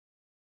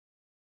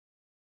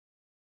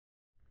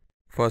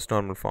First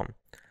normal form.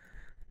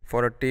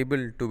 For a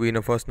table to be in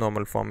a first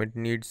normal form, it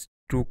needs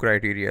two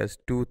criteria,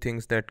 two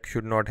things that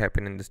should not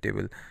happen in this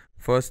table.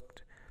 First,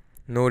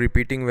 no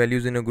repeating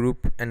values in a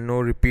group and no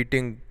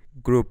repeating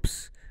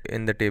groups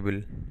in the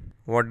table.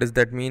 What does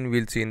that mean?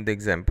 We'll see in the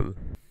example.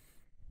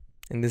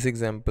 In this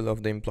example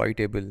of the employee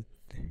table,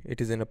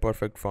 it is in a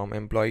perfect form.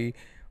 Employee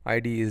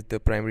ID is the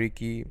primary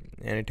key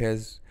and it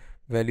has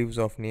values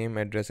of name,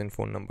 address and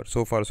phone number.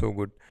 So far so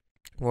good.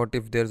 What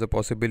if there's a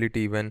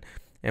possibility when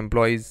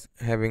employees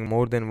having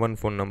more than one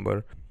phone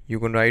number? You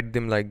can write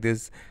them like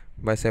this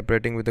by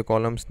separating with the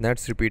columns.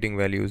 That's repeating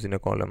values in a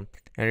column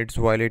and it's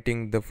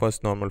violating the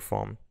first normal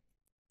form.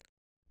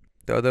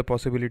 The other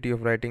possibility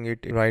of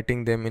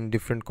writing them in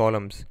different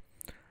columns,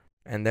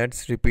 and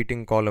that's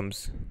repeating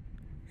columns.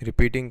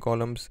 Repeating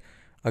columns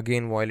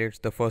again violates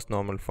the first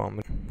normal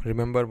form.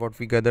 Remember what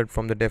we gathered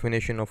from the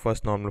definition of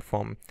first normal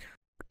form.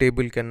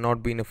 Table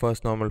cannot be in a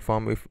first normal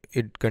form if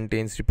it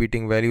contains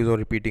repeating values or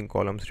repeating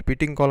columns.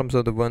 Repeating columns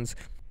are the ones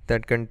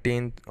that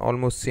contain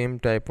almost same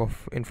type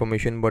of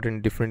information but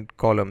in different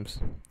columns.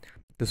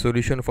 The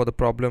solution for the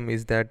problem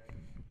is that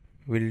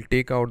we'll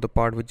take out the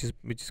part which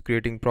is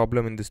creating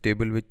problem in this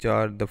table, which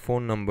are the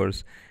phone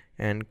numbers,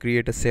 and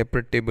create a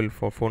separate table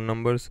for phone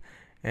numbers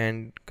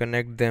and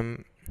connect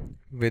them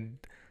with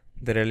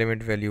the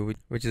relevant value,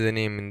 which is a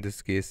name in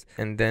this case,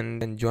 and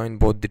then join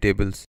both the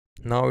tables.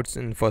 Now it's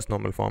in first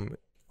normal form.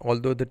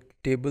 Although the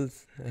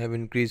tables have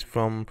increased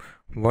from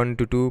 1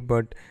 to 2,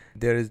 but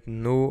there is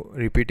no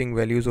repeating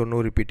values or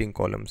no repeating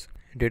columns.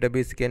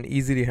 Database can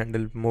easily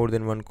handle more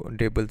than one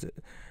tables,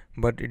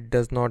 but it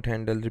does not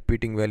handle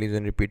repeating values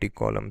and repeating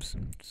columns,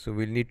 so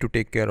we'll need to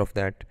take care of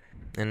that.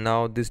 And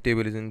now this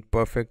table is in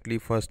perfectly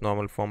first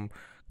normal form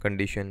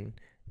condition.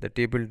 The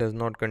table does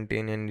not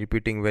contain any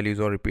repeating values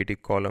or repeating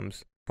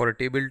columns. For a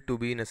table to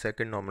be in a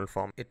second normal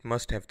form, it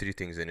must have three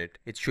things in it.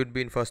 It should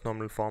be in first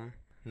normal form,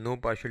 no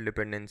partial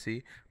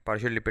dependency.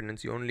 Partial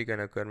dependency only can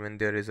occur when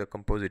there is a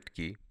composite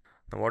key.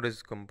 Now what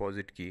is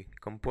composite key?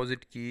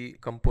 Composite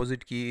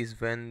key is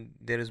when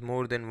there is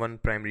more than one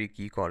primary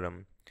key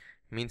column.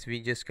 Means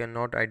we just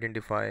cannot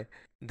identify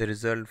the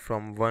result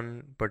from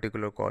one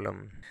particular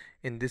column.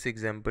 In this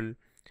example,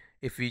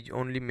 if we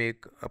only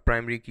make a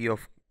primary key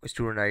of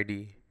student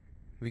ID,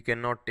 we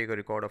cannot take a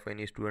record of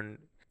any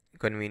student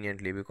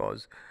conveniently,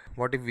 because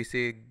what if we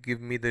say give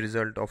me the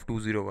result of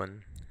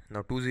 201?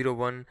 Now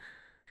 201,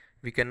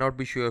 we cannot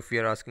be sure if we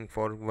are asking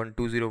for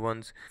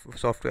 201's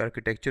software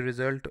architecture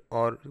result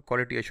or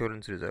quality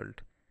assurance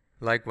result.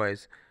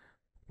 Likewise,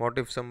 what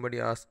if somebody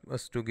asks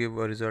us to give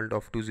a result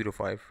of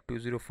 205?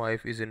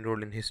 205 is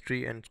enrolled in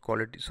history and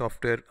quality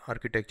software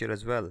architecture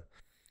as well.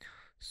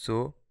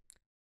 So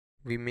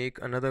we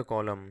make another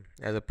column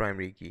as a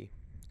primary key.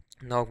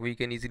 Now we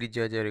can easily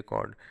judge a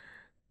record.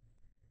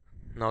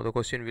 Now the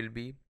question will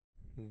be,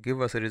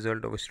 give us a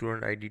result of a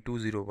student ID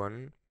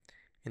 201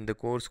 in the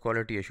course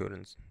quality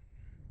assurance,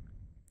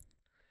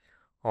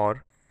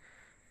 or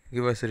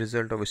give us a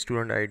result of a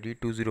student ID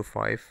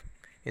 205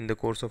 in the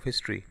course of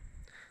history.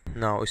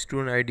 Now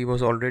student ID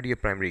was already a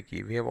primary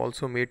key. We have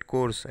also made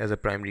course as a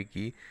primary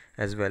key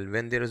as well.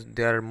 When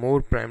there are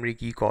more primary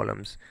key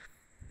columns,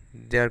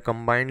 they are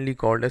combinedly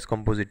called as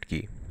composite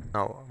key.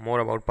 Now more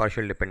about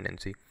partial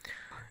dependency.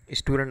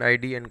 Student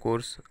ID and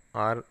course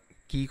are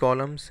key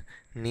columns.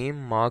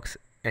 Name, marks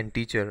and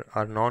teacher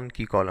are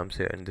non-key columns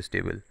here in this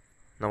table.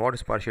 Now what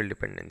is partial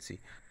dependency?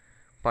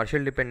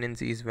 Partial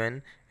dependency is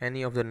when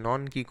any of the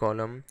non-key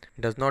column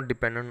does not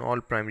depend on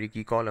all primary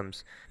key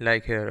columns.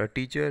 Like here, a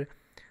teacher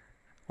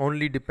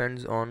only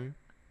depends on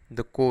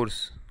the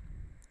course.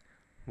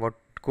 What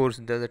course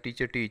does a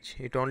teacher teach?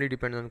 It only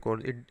depends on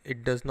course.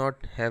 It does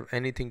not have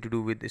anything to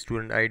do with the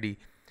student ID.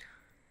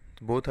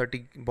 Both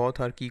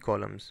are key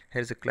columns.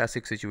 Here's a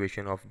classic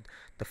situation of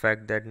the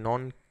fact that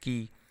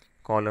non-key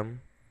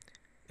column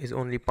is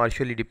only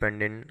partially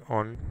dependent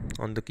on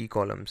the key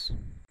columns.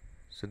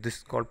 So this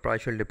is called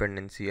partial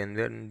dependency,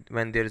 and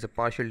when there is a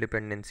partial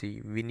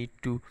dependency, we need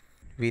to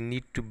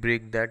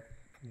break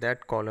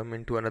that column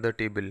into another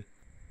table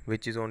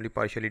which is only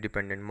partially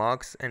dependent.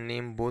 Marks and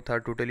name both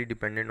are totally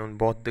dependent on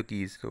both the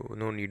keys, so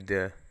no need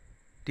there.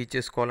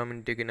 Teachers column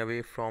is taken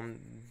away from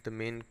the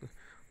main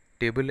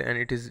table and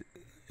it is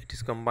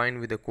combined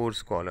with the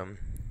course column.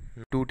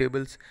 Two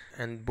tables,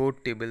 and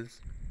both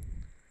tables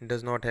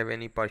does not have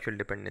any partial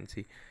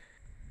dependency,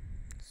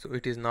 so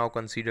it is now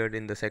considered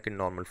in the second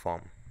normal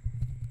form.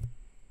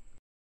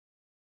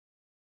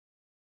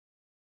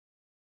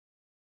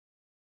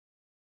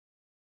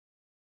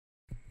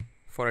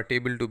 For a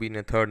table to be in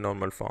a third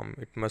normal form,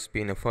 it must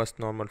be in a first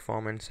normal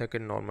form and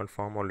second normal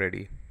form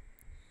already.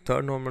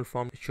 Third normal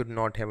form should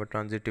not have a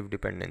transitive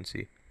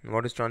dependency.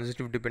 What is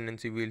transitive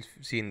dependency? We'll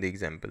see in the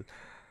example.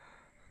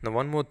 Now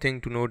one more thing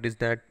to note is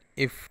that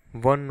if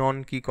one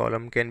non-key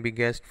column can be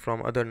guessed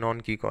from other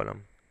non-key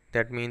column,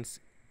 that means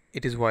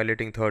it is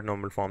violating third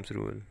normal form's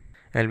rule,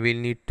 and we'll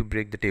need to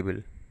break the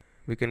table.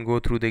 We can go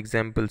through the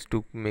examples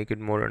to make it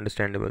more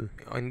understandable.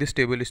 In this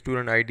table,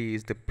 student ID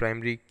is the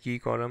primary key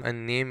column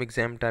and name,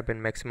 exam type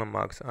and maximum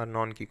marks are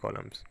non-key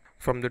columns.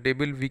 From the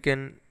table we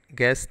can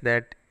guess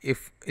that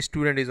if a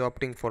student is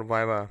opting for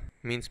Viva,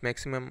 means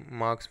maximum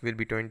marks will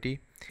be 20.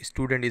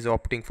 Student is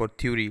opting for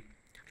theory,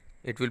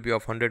 it will be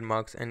of 100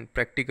 marks, and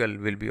practical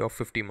will be of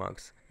 50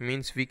 marks.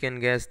 Means we can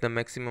guess the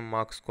maximum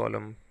marks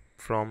column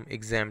from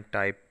exam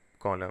type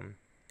column.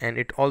 And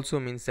it also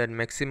means that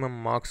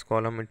maximum marks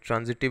column is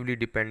transitively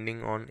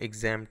depending on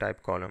exam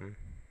type column.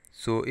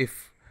 So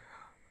if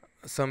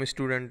some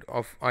student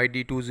of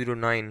ID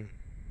 209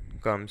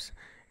 comes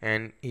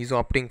and he's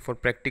opting for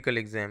practical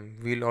exam,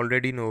 we'll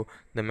already know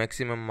the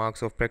maximum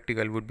marks of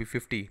practical would be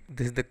 50.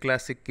 This is the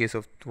classic case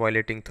of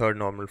violating third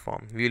normal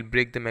form. We'll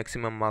break the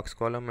maximum marks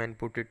column and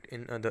put it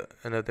in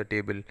another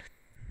table.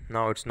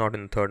 Now it's not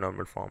in the third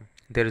normal form.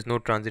 There is no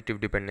transitive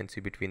dependency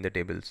between the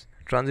tables.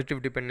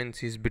 Transitive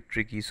dependency is a bit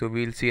tricky, so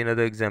we'll see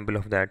another example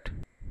of that.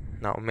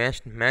 Now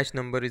match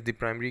number is the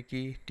primary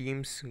key,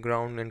 teams,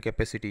 ground and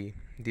capacity.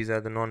 These are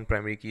the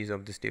non-primary keys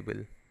of this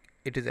table.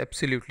 It is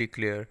absolutely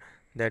clear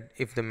that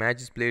if the match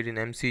is played in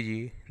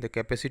MCG, the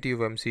capacity of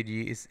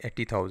MCG is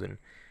 80,000.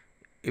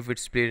 If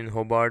it's played in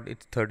Hobart,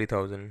 it's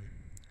 30,000.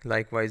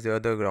 Likewise, the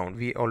other ground,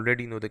 we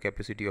already know the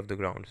capacity of the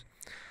grounds.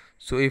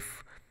 So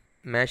if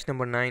match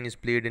number 9 is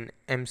played in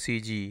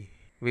MCG,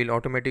 we'll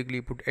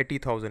automatically put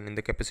 80,000 in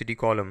the capacity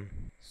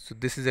column. So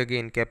this is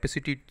again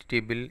capacity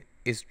table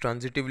is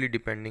transitively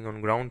depending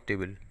on ground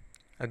table.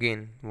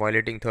 Again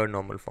violating third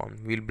normal form.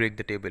 We'll break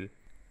the table,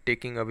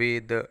 taking away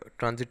the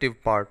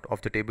transitive part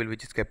of the table,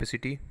 which is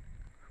capacity,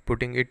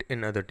 putting it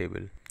in other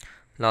table.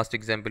 Last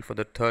example for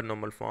the third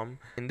normal form.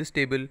 In this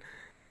table,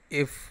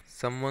 if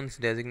someone's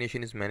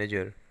designation is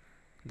manager,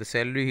 the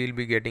salary he'll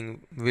be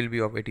getting will be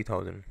of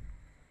 80,000.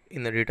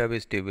 In the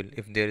database table,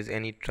 if there is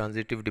any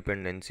transitive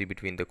dependency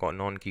between the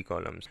non-key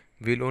columns,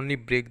 we'll only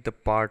break the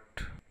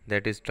part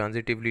that is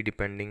transitively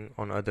depending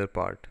on other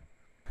part.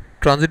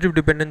 Transitive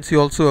dependency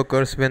also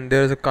occurs when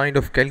there is a kind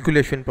of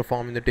calculation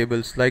performed in the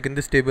tables. Like in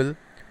this table,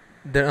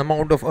 the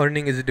amount of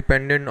earning is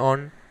dependent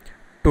on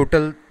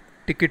total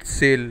ticket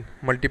sale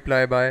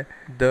multiplied by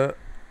the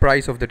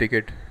price of the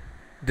ticket.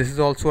 This is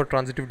also a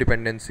transitive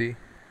dependency.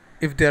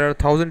 If there are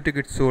 1000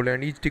 tickets sold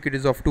and each ticket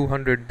is of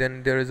 200,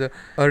 then there is a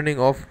earning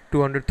of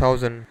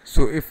 200,000.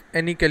 So if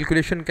any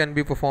calculation can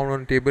be performed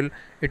on table,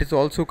 it is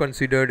also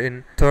considered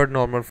in third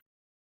normal.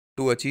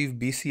 To achieve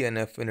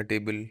BCNF in a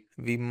table,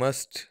 we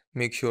must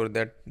make sure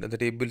that the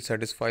table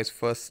satisfies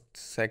first,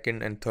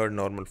 second and third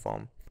normal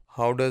form.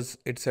 How does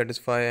it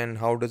satisfy and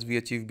how does we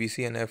achieve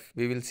BCNF?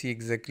 We will see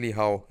exactly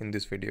how in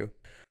this video.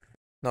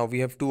 Now we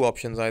have two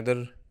options.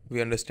 Either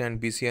we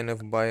understand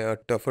BCNF by a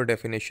tougher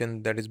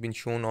definition that has been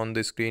shown on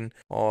the screen,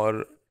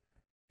 or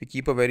we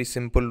keep a very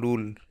simple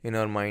rule in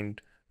our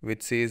mind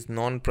which says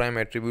non-prime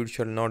attribute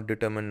shall not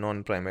determine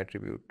non-prime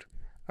attribute.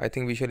 I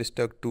think we shall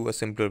stick to a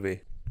simpler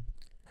way.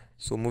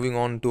 So moving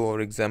on to our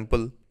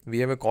example, we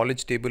have a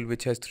college table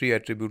which has three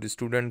attributes: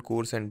 student,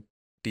 course and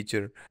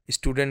teacher.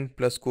 Student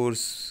plus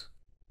course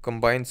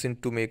combines in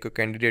to make a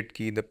candidate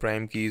key, the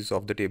prime keys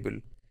of the table.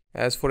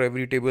 As for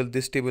every table,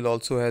 this table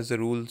also has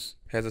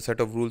a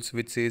set of rules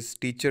which says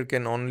teacher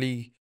can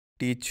only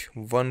teach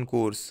one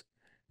course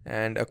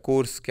and a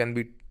course can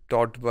be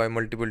taught by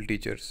multiple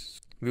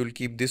teachers. We will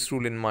keep this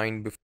rule in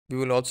mind. We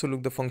will also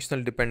look the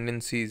functional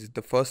dependencies.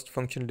 The first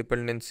functional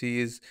dependency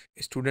is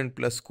student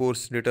plus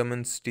course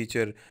determines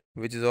teacher,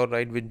 which is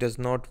alright, which does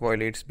not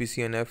violate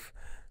BCNF.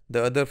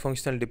 The other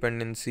functional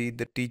dependency,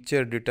 the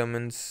teacher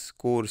determines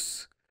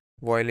course,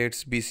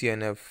 violates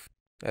BCNF.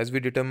 As we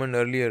determined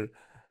earlier,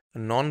 a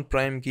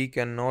non-prime key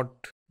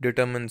cannot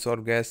determines or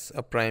guess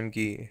a prime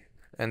key,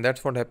 and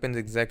that's what happens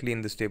exactly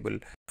in this table.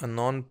 A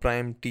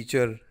non-prime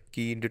teacher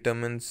key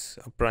determines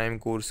a prime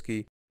course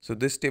key. So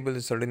this table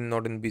is certainly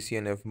not in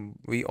BCNF.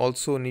 We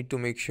also need to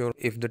make sure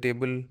if the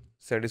table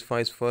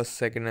satisfies first,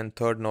 second and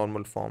third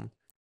normal form.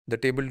 The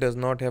table does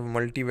not have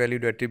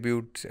multi-valued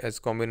attributes as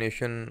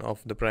combination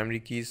of the primary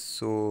keys,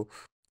 so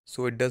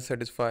it does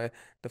satisfy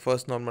the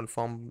first normal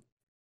form.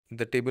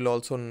 The table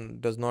also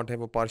does not have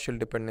a partial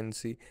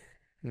dependency,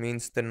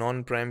 means the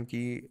non-prime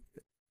key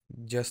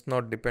just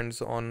not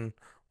depends on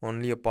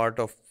only a part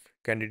of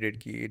candidate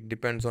key, it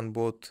depends on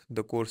both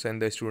the course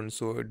and the student.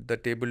 So the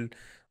table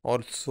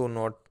also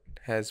not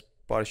has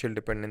partial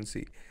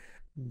dependency.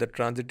 The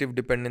transitive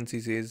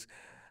dependency says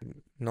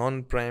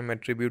non-prime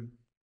attribute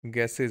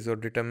guesses or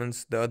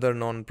determines the other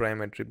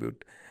non-prime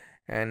attribute,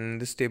 and in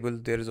this table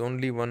there is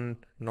only one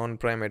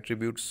non-prime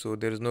attribute, so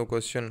there is no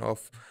question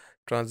of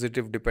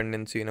transitive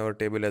dependency in our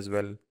table as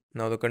well.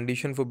 Now the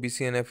condition for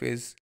BCNF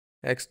is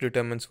x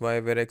determines y,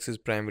 where x is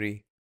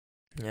primary,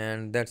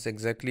 and that's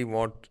exactly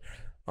what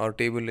our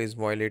table is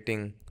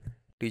violating.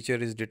 Teacher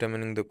is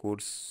determining the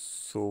course,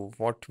 so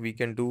what we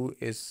can do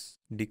is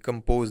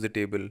decompose the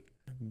table.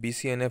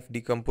 BCNF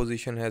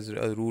decomposition has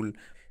a rule.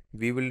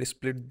 We will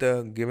split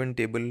the given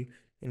table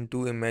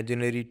into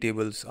imaginary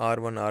tables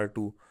R1,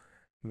 R2,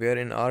 where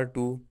in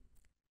R2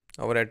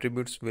 our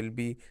attributes will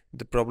be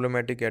the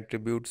problematic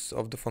attributes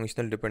of the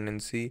functional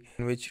dependency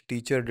in which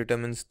teacher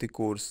determines the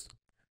course.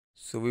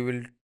 So we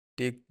will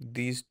take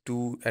these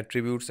two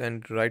attributes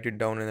and write it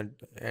down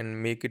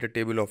and make it a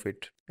table of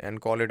it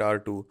and call it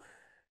R2.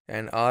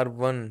 and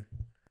R1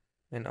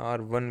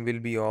 will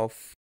be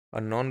of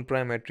a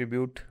non-prime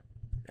attribute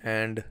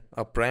and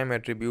a prime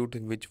attribute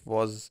which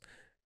was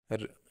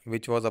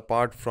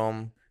apart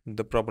from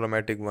the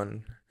problematic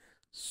one.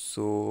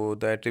 So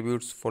the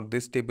attributes for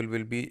this table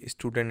will be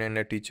student and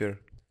a teacher.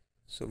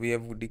 So we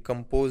have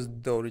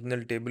decomposed the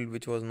original table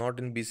which was not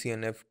in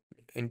BCNF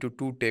into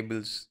two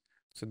tables.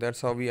 So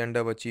that's how we end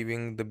up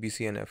achieving the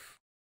BCNF.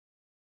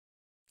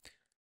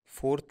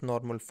 Fourth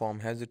normal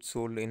form has its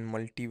soul in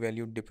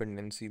multi-valued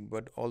dependency,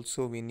 but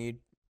also we need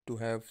to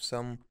have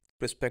some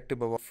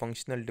perspective about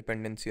functional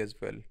dependency as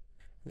well.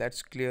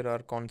 Let's clear our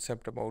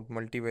concept about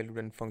multi-valued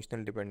and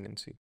functional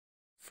dependency.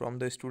 From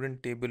the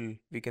student table,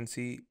 we can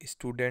see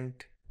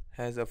student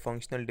has a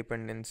functional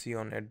dependency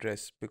on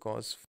address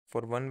because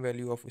for one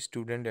value of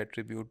student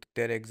attribute,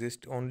 there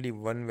exists only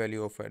one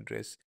value of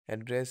address.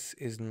 Address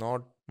is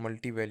not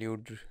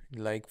multi-valued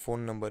like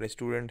phone number. A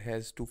student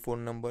has two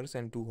phone numbers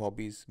and two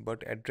hobbies,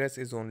 but address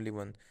is only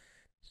one.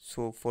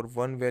 So for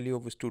one value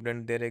of a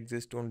student, there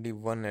exists only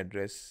one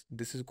address.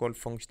 This is called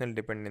functional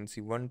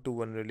dependency,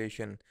 one-to-one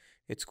relation.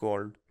 It's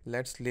called.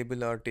 Let's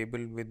label our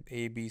table with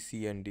A, B,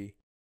 C, and D.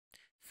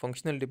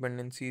 Functional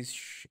dependency is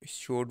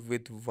showed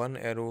with one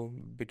arrow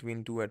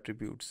between two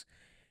attributes.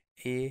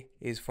 A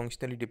is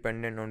functionally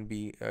dependent on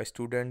B. A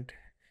student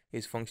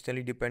is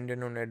functionally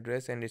dependent on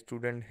address and a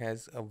student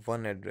has a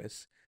one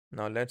address.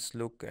 Now let's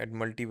look at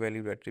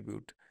multi-valued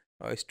attribute.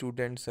 A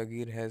student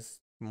Sagir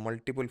has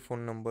multiple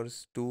phone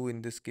numbers, two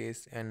in this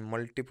case, and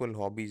multiple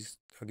hobbies,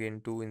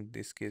 again two in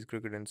this case,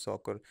 cricket and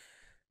soccer.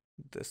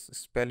 The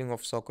spelling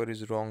of soccer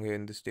is wrong here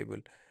in this table.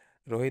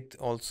 Rohit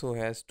also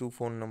has two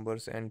phone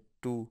numbers and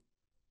two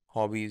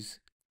hobbies.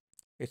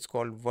 It's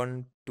called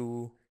one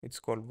to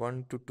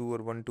two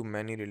or one to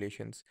many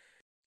relations.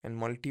 And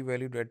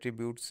multi-valued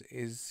attributes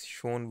is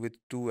shown with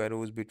two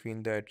arrows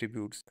between the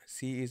attributes.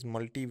 C is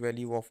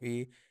multi-value of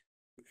A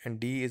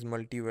and D is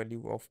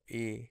multi-value of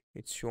A.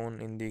 It's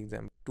shown in the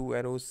example. Two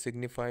arrows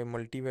signify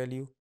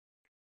multi-value.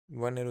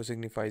 One arrow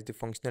signifies the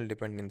functional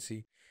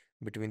dependency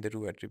between the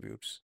two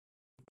attributes.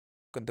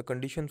 The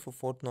condition for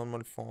fourth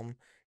normal form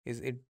is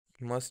it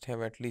must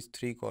have at least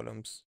three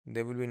columns.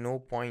 There will be no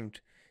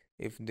point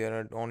if there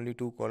are only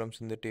two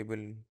columns in the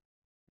table.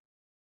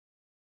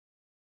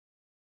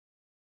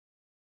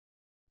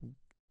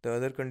 The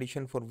other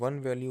condition for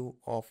one value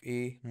of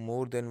A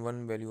more than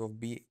one value of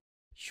B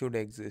should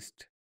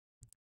exist,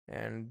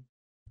 and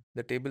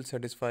the table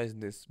satisfies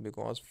this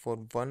because for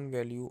one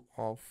value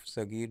of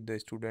Sagir the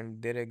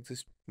student there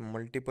exist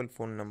multiple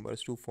phone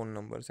numbers, two phone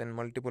numbers and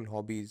multiple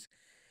hobbies.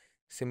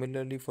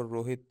 Similarly for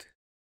Rohit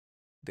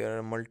there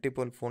are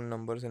multiple phone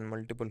numbers and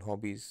multiple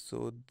hobbies,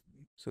 so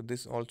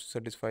this also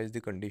satisfies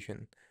the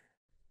condition.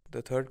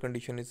 The third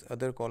condition is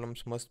other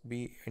columns must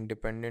be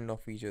independent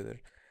of each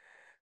other.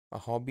 A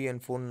hobby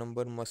and phone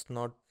number must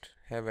not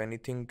have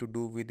anything to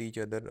do with each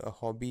other. A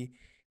hobby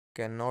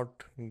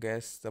cannot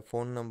guess the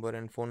phone number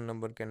and phone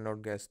number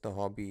cannot guess the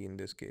hobby in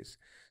this case.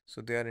 So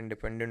they are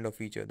independent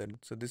of each other.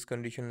 So this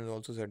condition is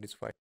also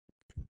satisfied.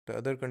 The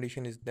other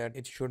condition is that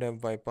it should have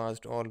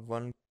bypassed all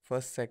one,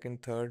 first,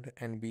 second, third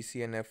and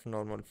BCNF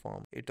normal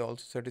form. It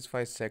also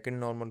satisfies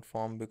second normal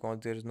form because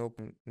there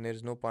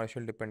is no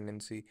partial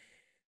dependency.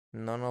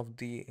 None of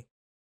the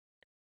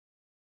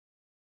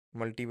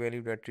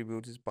multi-valued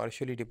attributes is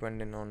partially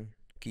dependent on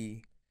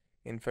key.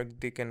 In fact,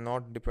 they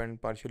cannot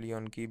depend partially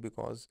on key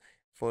because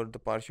for the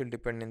partial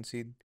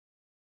dependency,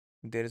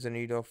 there is a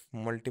need of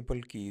multiple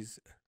keys,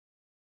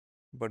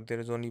 but there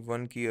is only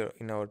one key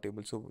in our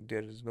table, so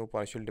there is no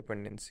partial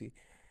dependency.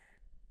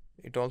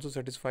 It also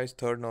satisfies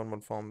third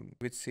normal form,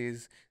 which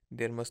says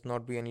there must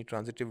not be any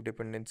transitive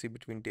dependency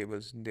between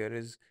tables. There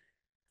is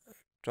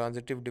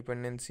transitive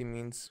dependency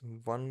means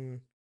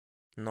one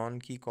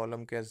non-key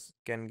column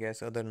can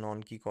guess other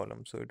non-key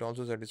column. So it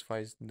also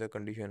satisfies the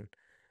condition.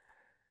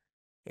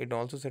 It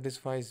also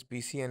satisfies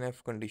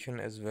BCNF condition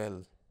as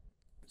well.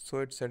 So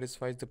it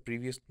satisfies the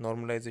previous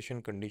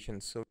normalization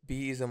conditions. So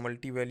B is a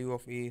multi-value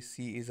of A,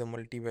 C is a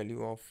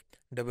multi-value of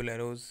double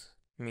arrows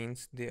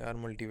means they are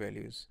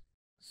multi-values.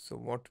 So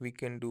what we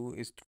can do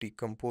is to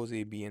decompose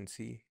A, B and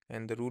C,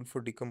 and the rule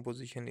for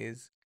decomposition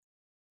is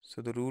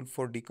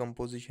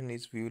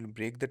we will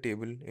break the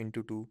table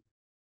into two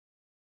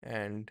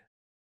and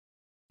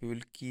we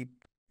will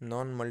keep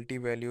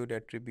non-multi-valued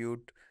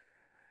attribute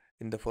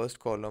in the first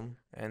column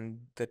and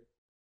the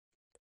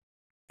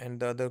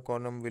other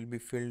column will be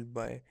filled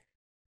by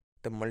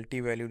the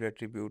multi-valued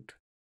attribute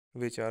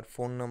which are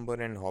phone number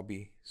and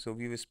hobby. So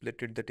we've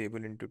splitted the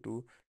table into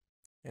two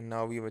and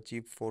now we've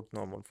achieved fourth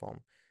normal form.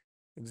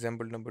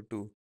 Example number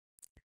 2.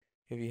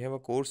 If we have a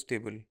course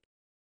table,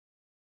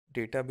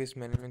 database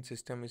management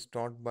system is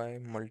taught by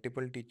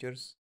multiple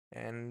teachers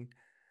and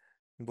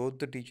both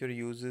the teacher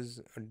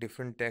uses a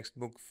different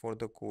textbook for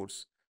the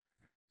course.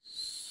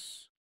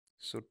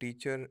 So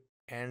teacher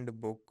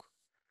and book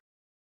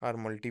are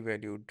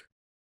multi-valued.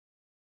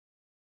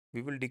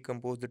 We will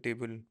decompose the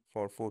table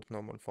for fourth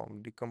normal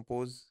form.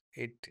 Decompose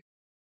it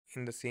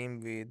in the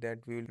same way that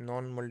we will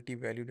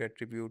non-multi-valued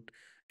attribute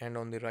and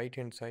on the right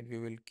hand side we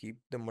will keep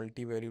the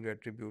multi-valued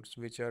attributes,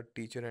 which are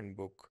teacher and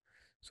book.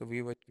 So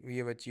we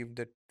have achieved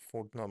that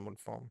fourth normal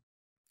form.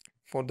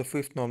 For the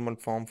fifth normal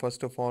form,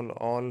 first of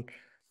all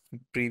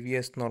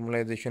previous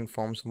normalization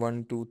forms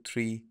 1, 2,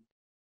 3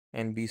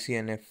 and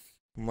BCNF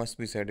must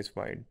be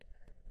satisfied.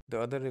 The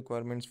other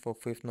requirements for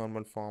fifth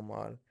normal form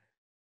are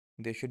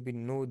there should be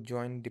no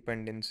joint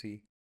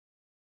dependency.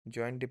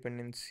 Joint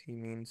dependency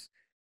means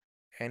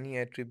any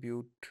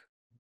attribute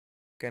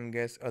can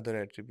guess other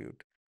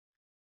attribute.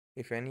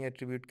 If any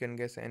attribute can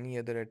guess any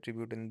other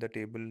attribute in the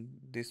table,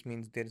 this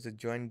means there is a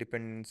joint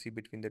dependency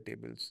between the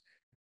tables.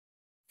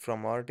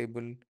 From our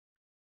table,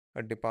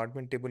 a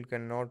department table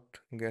cannot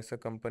guess a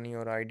company,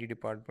 or ID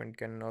department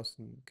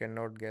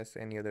cannot guess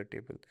any other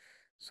table.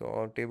 So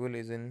our table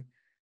is in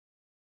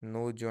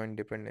no joint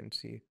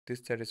dependency.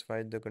 This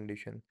satisfies the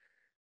condition.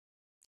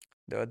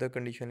 The other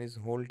condition is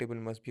whole table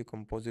must be a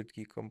composite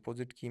key.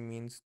 Composite key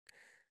means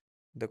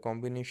the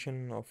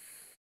combination of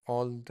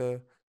all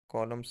the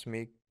columns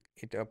make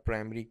it a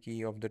primary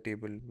key of the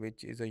table,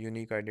 which is a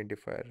unique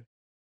identifier.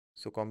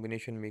 So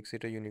combination makes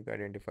it a unique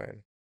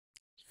identifier.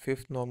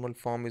 Fifth normal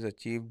form is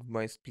achieved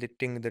by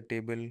splitting the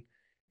table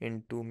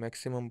into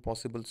maximum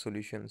possible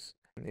solutions.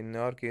 In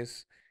our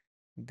case,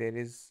 there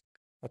is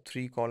a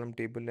 3-column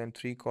table, and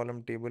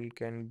 3-column table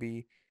can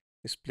be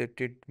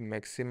splitted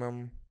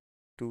maximum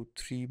to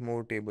 3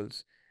 more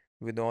tables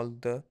with all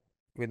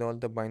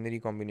the binary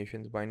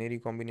combinations. Binary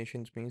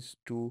combinations means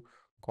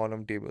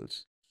 2-column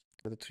tables.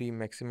 The 3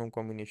 maximum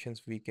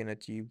combinations we can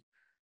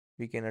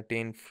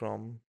attain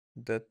from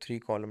the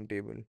 3-column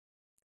table.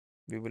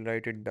 We will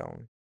write it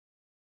down.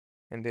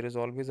 And there is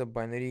always a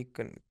binary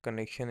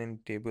connection in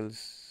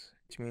tables,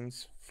 which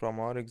means from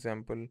our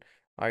example,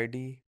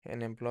 id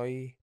an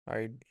employee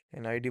ID,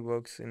 an id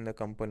works in the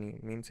company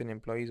means an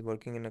employee is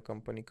working in a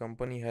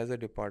company has a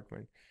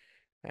department,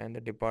 and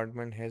the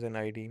department has an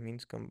id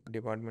means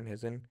department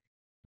has an.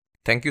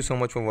 Thank you so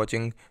much for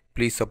watching.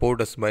 Please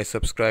support us by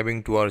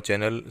subscribing to our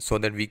channel so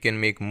that we can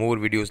make more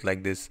videos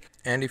like this.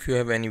 And if you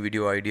have any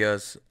video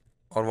ideas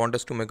or want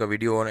us to make a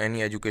video on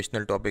any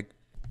educational topic,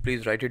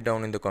 please write it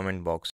down in the comment box.